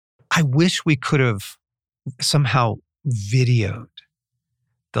I wish we could have somehow videoed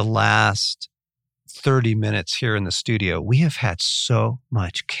the last 30 minutes here in the studio. We have had so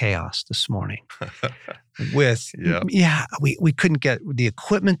much chaos this morning with, we couldn't get the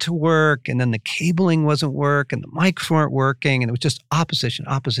equipment to work, and then the cabling wasn't work, and the mics weren't working, and it was just opposition.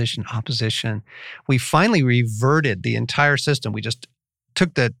 We finally reverted the entire system. We just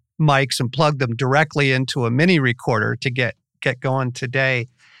took the mics and plugged them directly into a mini recorder to get going today.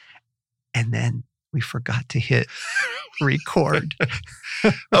 And then we forgot to hit record.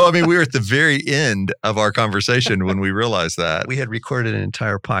 We were at the very end of our conversation when we realized that. We had recorded an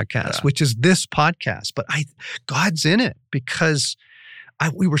entire podcast, which is this podcast. But God's in it, because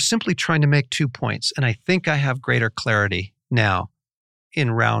we were simply trying to make 2 points. And I think I have greater clarity now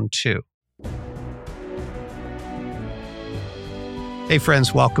in round 2. Hey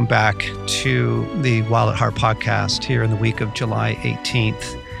friends, welcome back to the Wild at Heart podcast here in the week of July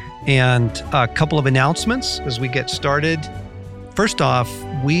 18th. And a couple of announcements as we get started. First off,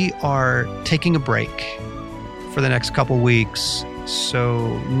 we are taking a break for the next couple weeks.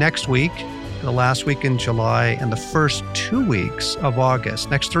 So next week, the last week in July, and the first 2 weeks of August,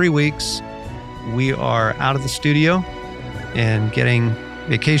 next 3 weeks, we are out of the studio and getting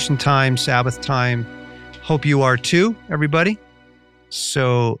vacation time, Sabbath time. Hope you are too, everybody.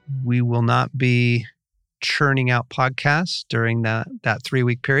 So we will not be churning out podcasts during that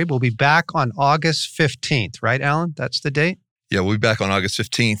 3-week period. We'll be back on August 15th, right, Alan? That's the date? Yeah, we'll be back on August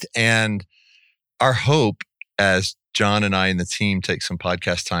 15th. And our hope, as John and I and the team take some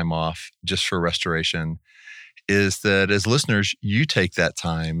podcast time off just for restoration, is that as listeners, you take that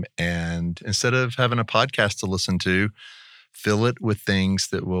time and instead of having a podcast to listen to, fill it with things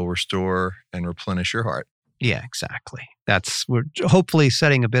that will restore and replenish your heart. Yeah, exactly. We're hopefully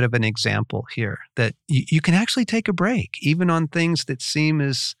setting a bit of an example here that you can actually take a break, even on things that seem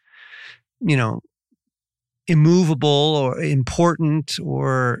as, immovable or important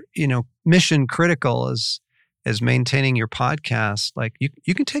or, mission critical as maintaining your podcast. Like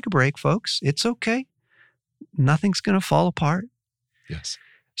you can take a break, folks. It's okay. Nothing's going to fall apart. Yes.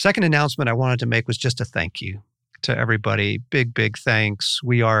 Second announcement I wanted to make was just a thank you to everybody. Big thanks.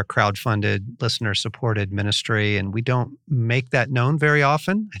 We are a crowdfunded, listener-supported ministry, and we don't make that known very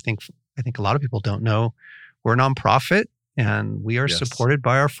often. I think a lot of people don't know we're a nonprofit, and we are supported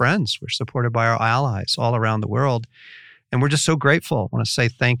by our friends. We're supported by our allies all around the world, and we're just so grateful. I want to say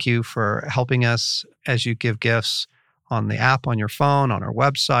thank you for helping us as you give gifts on the app, on your phone, on our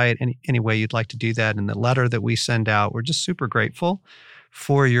website, any way you'd like to do that, and the letter that we send out. We're just super grateful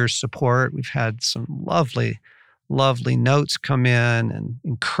for your support. We've had some lovely notes come in and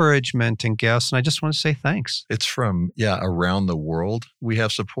encouragement and gifts. And I just want to say thanks. It's from, around the world we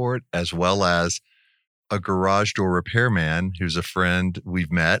have support, as well as a garage door repairman who's a friend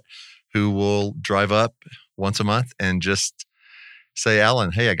we've met who will drive up once a month and just say,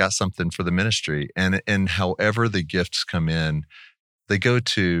 Alan, hey, I got something for the ministry. And however the gifts come in, they go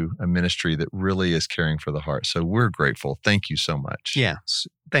to a ministry that really is caring for the heart. So we're grateful. Thank you so much. Yes.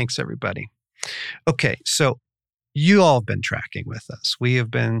 Thanks, everybody. Okay. So you all have been tracking with us. We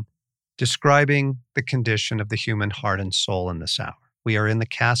have been describing the condition of the human heart and soul in this hour. We are in the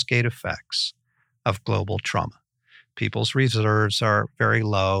cascade effects of global trauma. People's reserves are very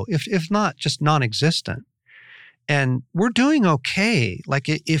low, if not just non-existent. And we're doing okay. Like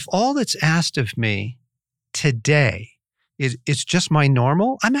if all that's asked of me today is it's just my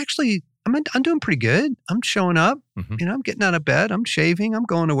normal, I'm doing pretty good. I'm showing up. Mm-hmm. I'm getting out of bed. I'm shaving. I'm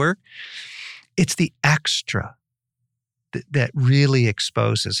going to work. It's the extra that really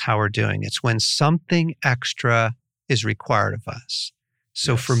exposes how we're doing. It's when something extra is required of us.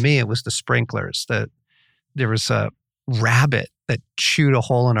 So for me, it was the sprinklers. That there was a rabbit that chewed a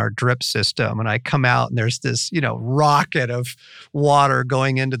hole in our drip system, and I come out and there's this, rocket of water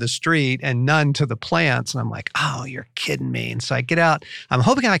going into the street and none to the plants. And I'm like, oh, you're kidding me. And so I get out. I'm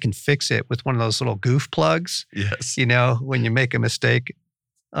hoping I can fix it with one of those little goof plugs. Yes. When you make a mistake.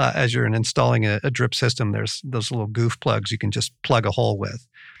 As you're installing a drip system, there's those little goof plugs you can just plug a hole with.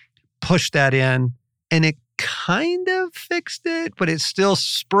 Push that in, and it kind of fixed it, but it's still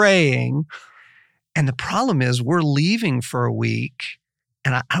spraying. And the problem is we're leaving for a week,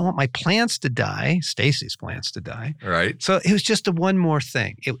 and I don't want my plants to die, Stacy's plants to die. Right. So it was just one more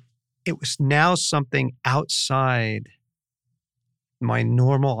thing. It was now something outside my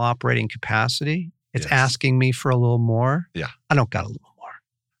normal operating capacity. It's asking me for a little more. Yeah. I don't got a little more.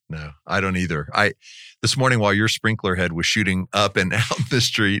 No, I don't either. This morning while your sprinkler head was shooting up and down the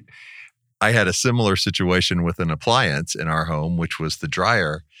street, I had a similar situation with an appliance in our home, which was the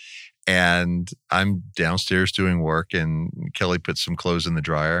dryer. And I'm downstairs doing work, and Kelly puts some clothes in the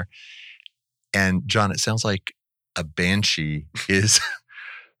dryer. And John, it sounds like a banshee is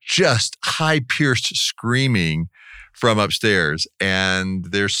just high-pitched screaming from upstairs. And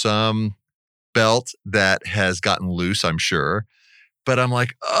there's some belt that has gotten loose, I'm sure. But I'm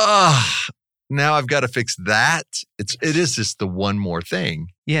like, now I've got to fix that. It is just the one more thing.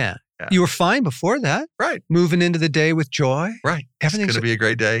 Yeah. Yeah. You were fine before that. Right. Moving into the day with joy. Right. Everything's It's going to be a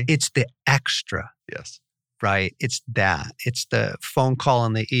great day. It's the extra, Yes. right? It's that. It's the phone call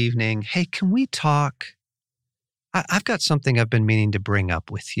in the evening. Hey, can we talk? I've got something I've been meaning to bring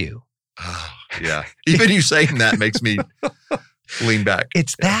up with you. Oh, yeah. Even you saying that makes me lean back.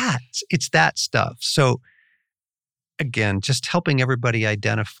 It's that stuff. So again, just helping everybody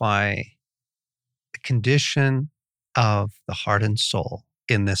identify the condition of the heart and soul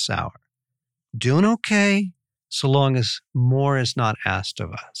in this hour. Doing okay so long as more is not asked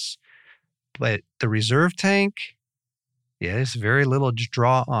of us. But the reserve tank, there's very little to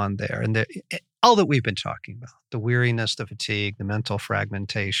draw on there. And all that we've been talking about, the weariness, the fatigue, the mental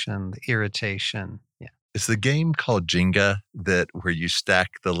fragmentation, the irritation. Yeah. It's the game called Jenga where you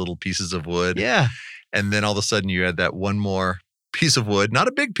stack the little pieces of wood. Yeah. And then all of a sudden you add that one more piece of wood, not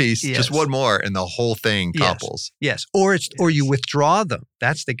a big piece, Yes. just one more, and the whole thing topples. Yes. Or you withdraw them.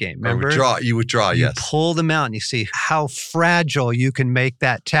 That's the game. Remember? You withdraw, You yes. pull them out and you see how fragile you can make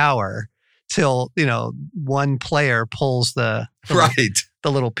that tower till, one player pulls the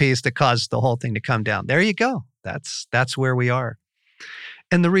little piece that causes the whole thing to come down. There you go. That's where we are.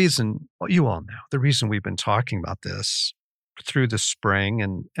 And the reason, you all know, the reason we've been talking about this through the spring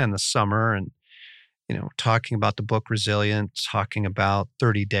and the summer and, talking about the book Resilient, talking about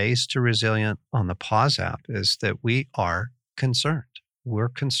 30 Days to Resilient on the Pause app is that we are concerned. We're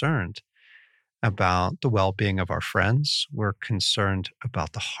concerned about the well-being of our friends. We're concerned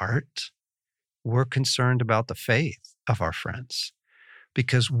about the heart. We're concerned about the faith of our friends.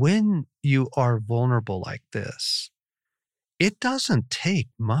 Because when you are vulnerable like this, it doesn't take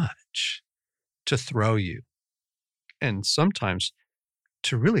much to throw you. And sometimes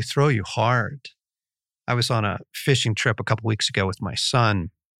to really throw you hard. I was on a fishing trip a couple weeks ago with my son,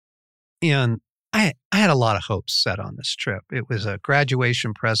 and I had a lot of hopes set on this trip. It was a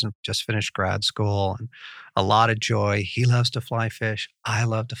graduation present, just finished grad school, and a lot of joy. He loves to fly fish. I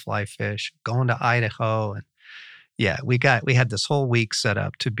love to fly fish. Going to Idaho, and we had this whole week set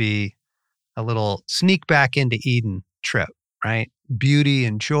up to be a little sneak back into Eden trip, right? Beauty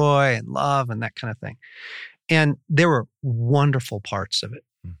and joy and love and that kind of thing. And there were wonderful parts of it.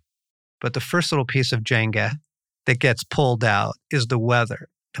 But the first little piece of Jenga that gets pulled out is the weather.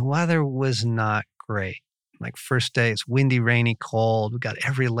 The weather was not great. Like first day, it's windy, rainy, cold. We got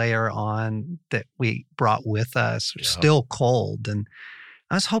every layer on that we brought with us. It's still cold. And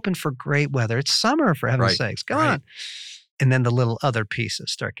I was hoping for great weather. It's summer, for heaven's sakes. Come on. And then the little other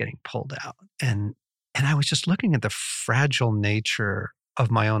pieces start getting pulled out. And I was just looking at the fragile nature of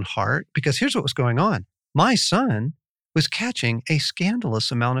my own heart, because here's what was going on. My son was catching a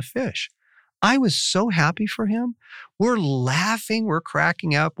scandalous amount of fish. I was so happy for him. We're laughing. We're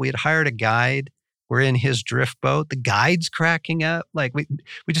cracking up. We had hired a guide. We're in his drift boat. The guide's cracking up. Like we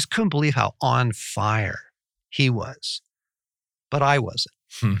just couldn't believe how on fire he was. But I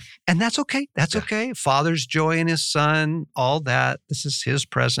wasn't. And that's okay. That's okay. Father's joy in his son, all that. This is his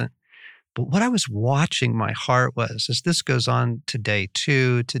present. But what I was watching my heart was, as this goes on to day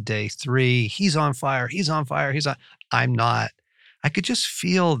 2, to day 3, he's on fire, I'm not. I could just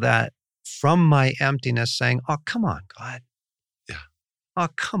feel that from my emptiness saying, oh, come on, God. Yeah. Oh,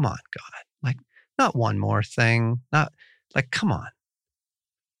 come on, God. Like, not one more thing. Not like, come on.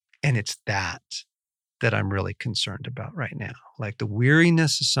 And it's that I'm really concerned about right now. Like the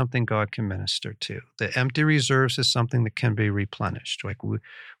weariness is something God can minister to. The empty reserves is something that can be replenished. Like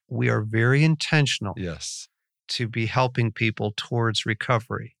we are very intentional to be helping people towards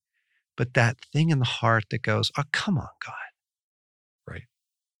recovery. But that thing in the heart that goes, oh, come on, God. Right.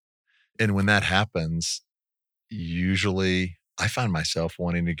 And when that happens, usually I find myself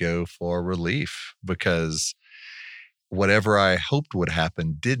wanting to go for relief because whatever I hoped would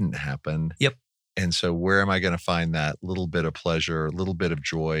happen didn't happen. Yep. And so where am I going to find that little bit of pleasure, a little bit of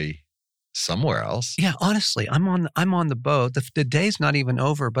joy somewhere else? Yeah, honestly, I'm on the boat. The day's not even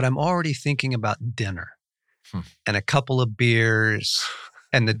over, but I'm already thinking about dinner and a couple of beers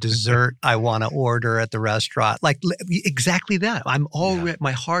and the dessert I want to order at the restaurant. Like exactly that.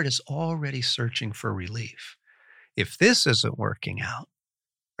 My heart is already searching for relief. If this isn't working out,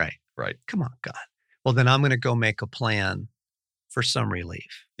 right. Come on, God. Well, then I'm going to go make a plan for some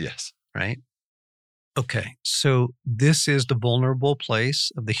relief. Yes. Right? Okay, so this is the vulnerable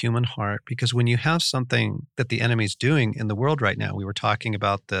place of the human heart, because when you have something that the enemy's doing in the world right now, we were talking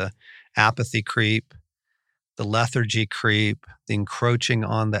about the apathy creep, the lethargy creep, the encroaching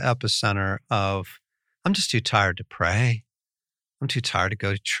on the epicenter of, I'm just too tired to pray. I'm too tired to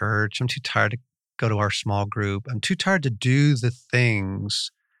go to church. I'm too tired to go to our small group. I'm too tired to do the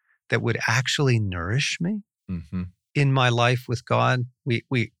things that would actually nourish me Mm-hmm. in my life with God. We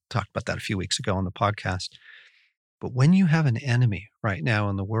talked about that a few weeks ago on the podcast. But when you have an enemy right now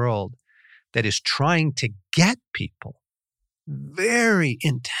in the world that is trying to get people, very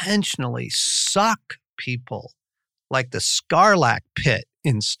intentionally suck people like the Scarlac pit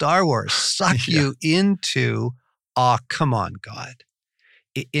in Star Wars, suck Yeah. you into, oh, come on, God,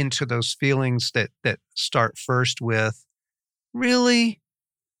 into those feelings that start first with, really,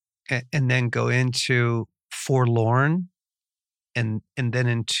 and then go into forlorn, and then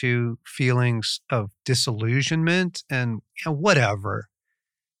into feelings of disillusionment and whatever.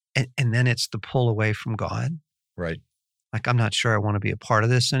 And then it's the pull away from God. Right. Like, I'm not sure I want to be a part of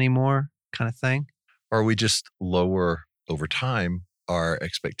this anymore kind of thing. Or we just lower over time our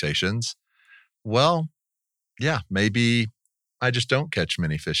expectations. Well, yeah, maybe I just don't catch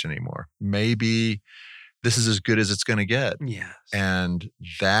many fish anymore. Maybe this is as good as it's going to get. Yes. And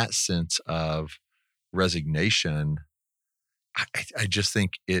that sense of resignation, I just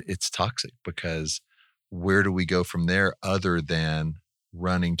think it's toxic, because where do we go from there other than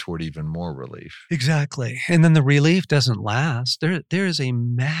running toward even more relief? Exactly. And then the relief doesn't last. There is a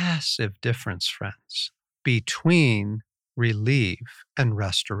massive difference, friends, between relief and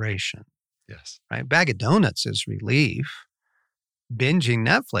restoration, Yes. right? Bag of donuts is relief. Binging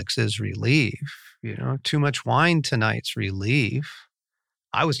Netflix is relief. Too much wine tonight's relief.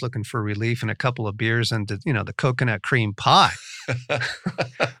 I was looking for relief in a couple of beers and the coconut cream pie.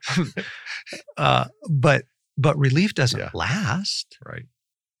 But relief doesn't last. Right.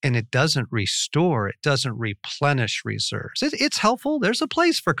 And it doesn't restore. It doesn't replenish reserves. It's helpful. There's a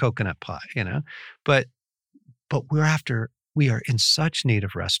place for coconut pie, but we are in such need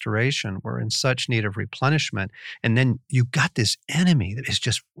of restoration. We're in such need of replenishment. And then you got this enemy that is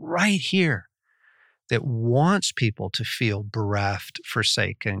just right here, that wants people to feel bereft,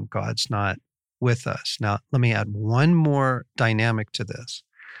 forsaken. God's not with us. Now, let me add one more dynamic to this.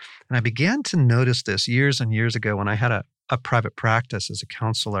 And I began to notice this years and years ago when I had a private practice as a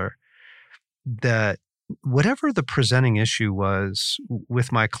counselor, that whatever the presenting issue was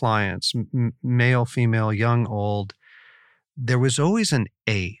with my clients, male, female, young, old, there was always an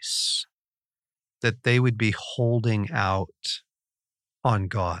ace that they would be holding out on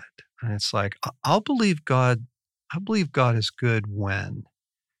God. And it's like, I'll believe God. I believe God is good when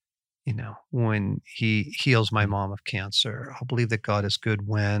he heals my mom of cancer. I'll believe that God is good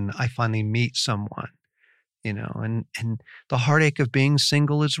when I finally meet someone, and the heartache of being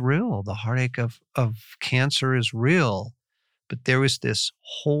single is real. The heartache of cancer is real. But there was this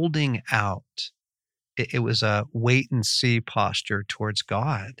holding out. It was a wait and see posture towards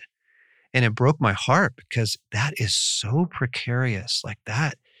God. And it broke my heart, because that is so precarious. Like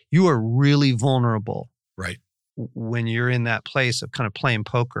that, you are really vulnerable. Right. When you're in that place of kind of playing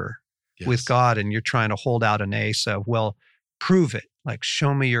poker with God, and you're trying to hold out an ace of, well, prove it. Like,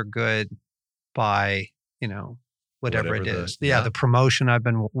 show me you're good by, whatever it is. The promotion I've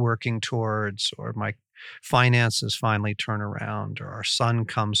been working towards, or my finances finally turn around, or our son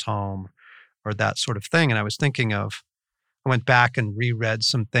comes home, or that sort of thing. And I was thinking of, I went back and reread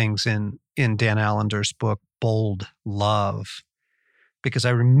some things in Dan Allender's book, Bold Love, because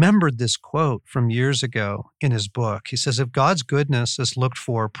I remembered this quote from years ago in his book. He says, if God's goodness is looked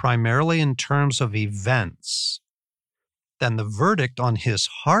for primarily in terms of events, then the verdict on his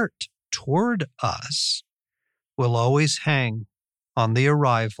heart toward us will always hang on the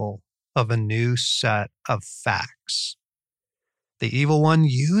arrival of a new set of facts. The evil one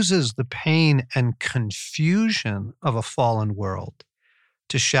uses the pain and confusion of a fallen world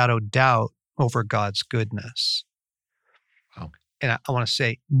to shadow doubt over God's goodness. Wow. And I want to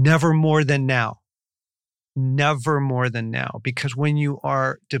say, never more than now. Never more than now. Because when you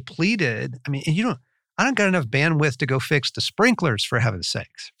are depleted, I don't got enough bandwidth to go fix the sprinklers, for heaven's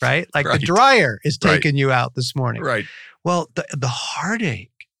sakes, right? Like the dryer is taking you out this morning. Right. Well, the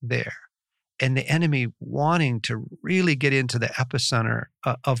heartache there, and the enemy wanting to really get into the epicenter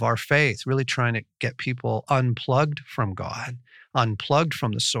of our faith, really trying to get people unplugged from God, unplugged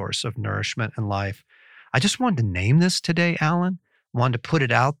from the source of nourishment and life. I just wanted to name this today, Alan. Wanted to put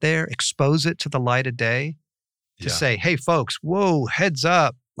it out there, expose it to the light of day, to say, hey, folks, whoa, heads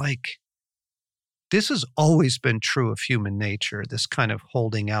up. Like, This has always been true of human nature, this kind of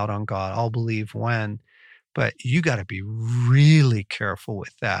holding out on God. I'll believe when, but you got to be really careful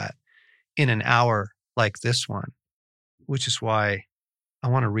with that in an hour like this one, which is why I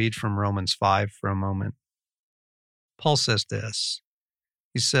want to read from Romans 5 for a moment. Paul says this.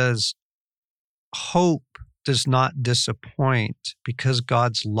 He says, hope does not disappoint because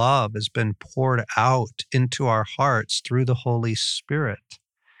God's love has been poured out into our hearts through the Holy Spirit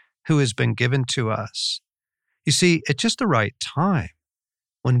who has been given to us. You see, at just the right time,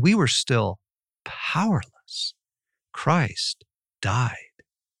 when we were still powerless, Christ died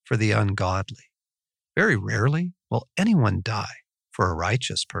for the ungodly. Very rarely will anyone die for a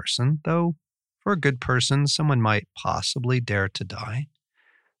righteous person, though for a good person, someone might possibly dare to die.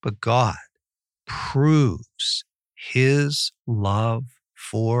 But God proves his love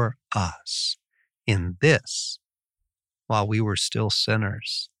for us in this: while we were still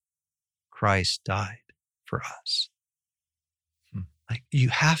sinners, Christ died for us. Like, you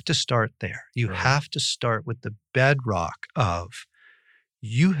have to start there. You have to start with the bedrock of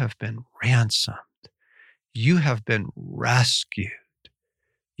you have been ransomed. You have been rescued.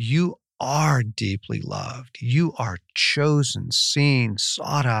 You are deeply loved. You are chosen, seen,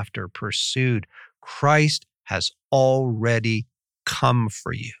 sought after, pursued. Christ has already come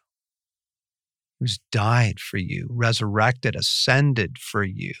for you. Who's died for you, resurrected, ascended for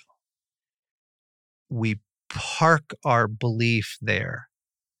you. We park our belief there,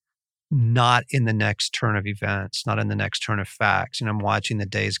 not in the next turn of events, not in the next turn of facts. I'm watching the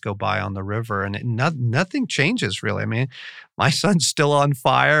days go by on the river, and nothing changes really. I mean, my son's still on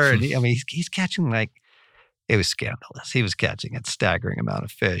fire, and he's catching it was scandalous. He was catching a staggering amount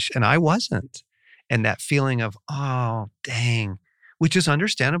of fish, and I wasn't. And that feeling of, oh, dang, which is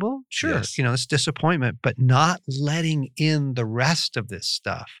understandable. Sure, Yes. It's disappointment, but not letting in the rest of this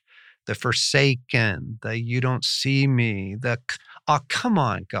stuff. The forsaken, the you don't see me, oh, come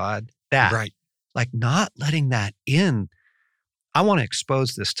on, God, that. Right. Like, not letting that in. I want to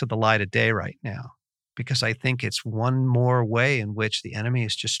expose this to the light of day right now, because I think it's one more way in which the enemy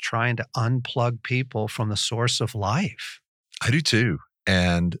is just trying to unplug people from the source of life. I do too.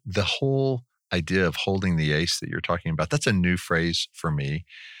 And the whole idea of holding the ace that you're talking about, that's a new phrase for me.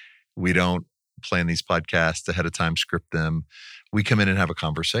 We don't plan these podcasts ahead of time, script them. We come in and have a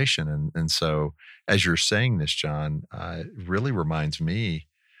conversation. And so as you're saying this, John, it really reminds me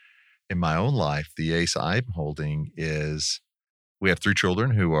in my own life, the ace I'm holding is we have 3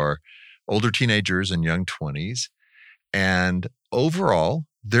 children who are older teenagers and young 20s. And overall,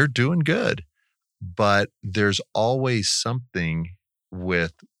 they're doing good. But there's always something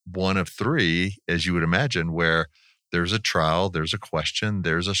with one of 3, as you would imagine, where there's a trial, there's a question,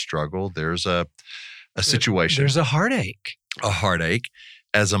 there's a struggle, there's a situation. There's a heartache. A heartache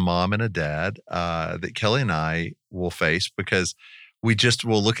as a mom and a dad that Kelly and I will face, because we just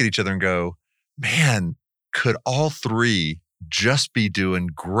will look at each other and go, man, could all 3 just be doing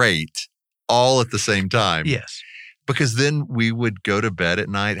great all at the same time? Yes. Because then we would go to bed at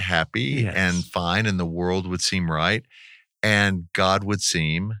night happy Yes. and fine, and the world would seem right. And God would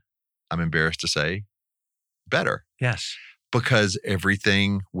seem, I'm embarrassed to say, better. Yes. Because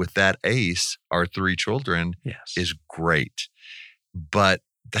everything with that ace, our 3 children, Yes. is great. But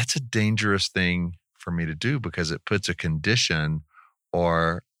that's a dangerous thing for me to do, because it puts a condition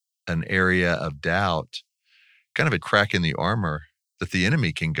or an area of doubt, kind of a crack in the armor that the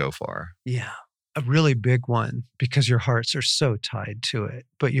enemy can go far. Yeah. A really big one, because your hearts are so tied to it.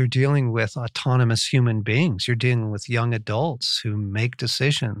 But you're dealing with autonomous human beings. You're dealing with young adults who make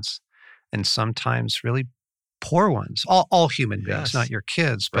decisions, and sometimes really poor ones. All human beings, Yes. not your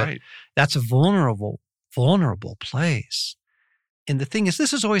kids, but Right. that's a vulnerable place. And the thing is,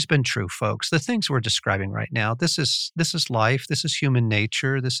 this has always been true, folks. The things we're describing right now, this is life. This is human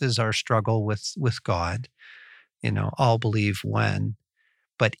nature. This is our struggle with God. I'll believe when.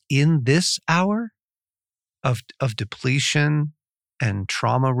 But in this hour of depletion and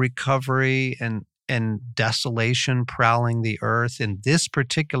trauma recovery and desolation prowling the earth, in this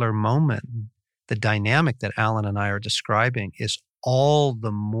particular moment, the dynamic that Alan and I are describing is all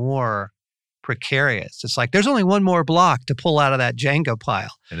the more precarious. It's like there's only one more block to pull out of that Jenga pile.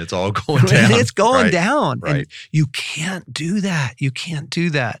 And it's all going down. It's going Right. down. Right. And you can't do that. You can't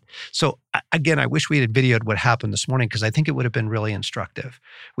do that. So again, I wish we had videoed what happened this morning, because I think it would have been really instructive.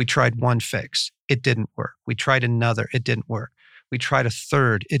 We tried one fix. It didn't work. We tried another. It didn't work. We tried a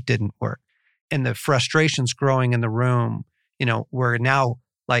third. It didn't work. And the frustration's growing in the room. We're now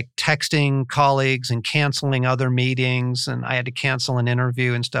like texting colleagues and canceling other meetings. And I had to cancel an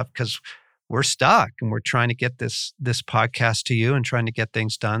interview and stuff because we're stuck, and we're trying to get this podcast to you and trying to get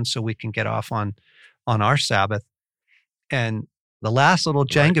things done so we can get off on on our Sabbath. And the last little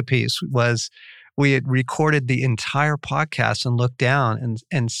Jenga piece was we had recorded the entire podcast and looked down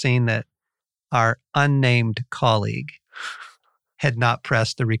and seen that our unnamed colleague had not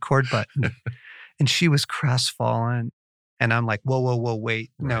pressed the record button. And she was crestfallen. And I'm like, whoa,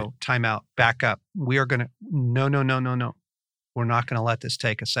 wait. No, time out. Back up. We are going to, no. We're not going to let this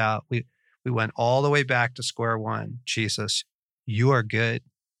take us out. We went all the way back to square one. Jesus, you are good.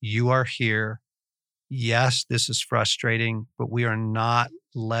 You are here. Yes, this is frustrating, but we are not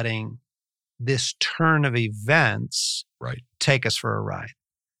letting this turn of events take us for a ride.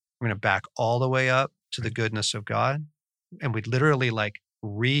 We're going to back all the way up to the goodness of God. And we literally like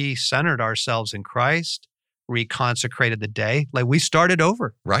re-centered ourselves in Christ, reconsecrated the day. Like we started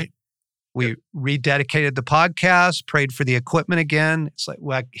over. Right. We rededicated the podcast, prayed for the equipment again. It's like,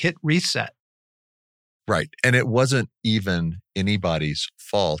 well, hit reset. Right. And it wasn't even anybody's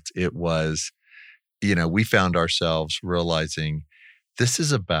fault. It was, we found ourselves realizing this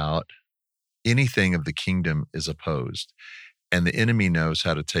is about anything of the kingdom is opposed. And the enemy knows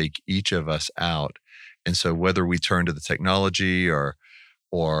how to take each of us out. And so whether we turn to the technology or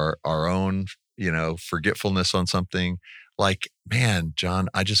our own, forgetfulness on something, like, man, John,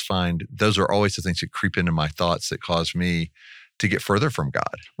 I just find those are always the things that creep into my thoughts that cause me to get further from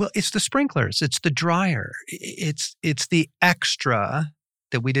God. Well, it's the sprinklers, it's the dryer, it's the extra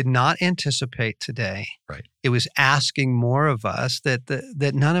that we did not anticipate today. Right. It was asking more of us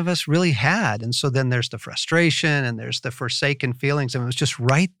that none of us really had. And so then there's the frustration and there's the forsaken feelings. And it was just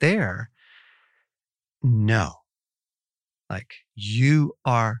right there. No. Like, you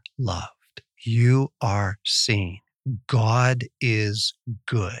are loved. You are seen. God is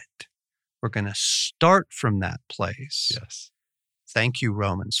good. We're going to start from that place. Yes. Thank you,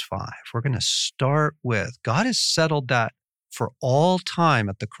 Romans 5. We're going to start with God has settled that for all time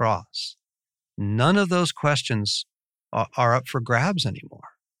at the cross. None of those questions are up for grabs anymore.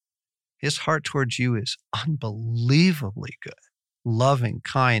 His heart towards you is unbelievably good, loving,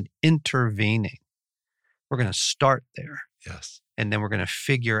 kind, intervening. We're going to start there. Yes. And then we're going to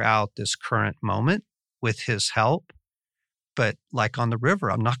figure out this current moment with his help. But like on the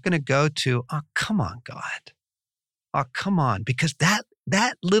river, I'm not going to go to, oh, come on, God. Oh, come on. Because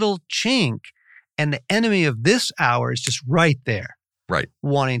that little chink and the enemy of this hour is just right there. Right.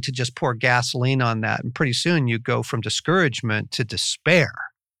 Wanting to just pour gasoline on that. And pretty soon you go from discouragement to despair.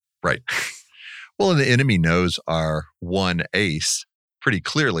 Right. Well, and the enemy knows our one ace pretty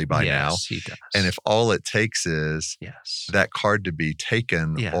clearly by now. Yes, he does. And if all it takes is that card to be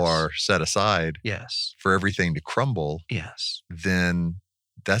taken or set aside for everything to crumble, then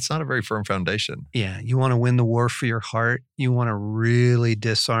that's not a very firm foundation. Yeah. You want to win the war for your heart. You want to really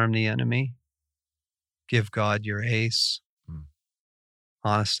disarm the enemy. Give God your ace.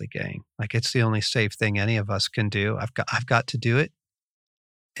 Honestly, gang, like it's the only safe thing any of us can do. I've got to do it.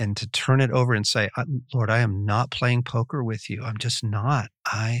 And to turn it over and say, Lord, I am not playing poker with you. I'm just not.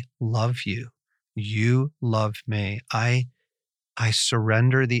 I love you. You love me. I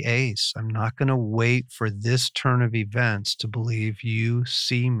surrender the ace. I'm not going to wait for this turn of events to believe you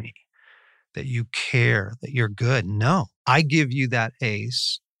see me, that you care, that you're good. No, I give you that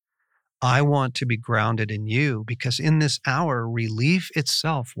ace. I want to be grounded in you because in this hour, relief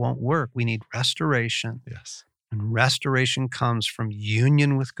itself won't work. We need restoration. Yes. And restoration comes from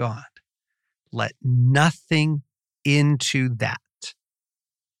union with God. Let nothing into that.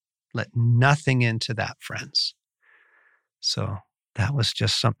 Let nothing into that, friends. So that was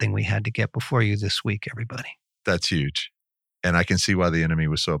just something we had to get before you this week, everybody. That's huge. And I can see why the enemy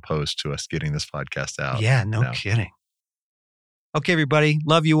was so opposed to us getting this podcast out. Yeah, no kidding. Okay, everybody.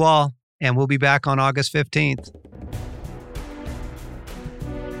 Love you all. And we'll be back on August 15th.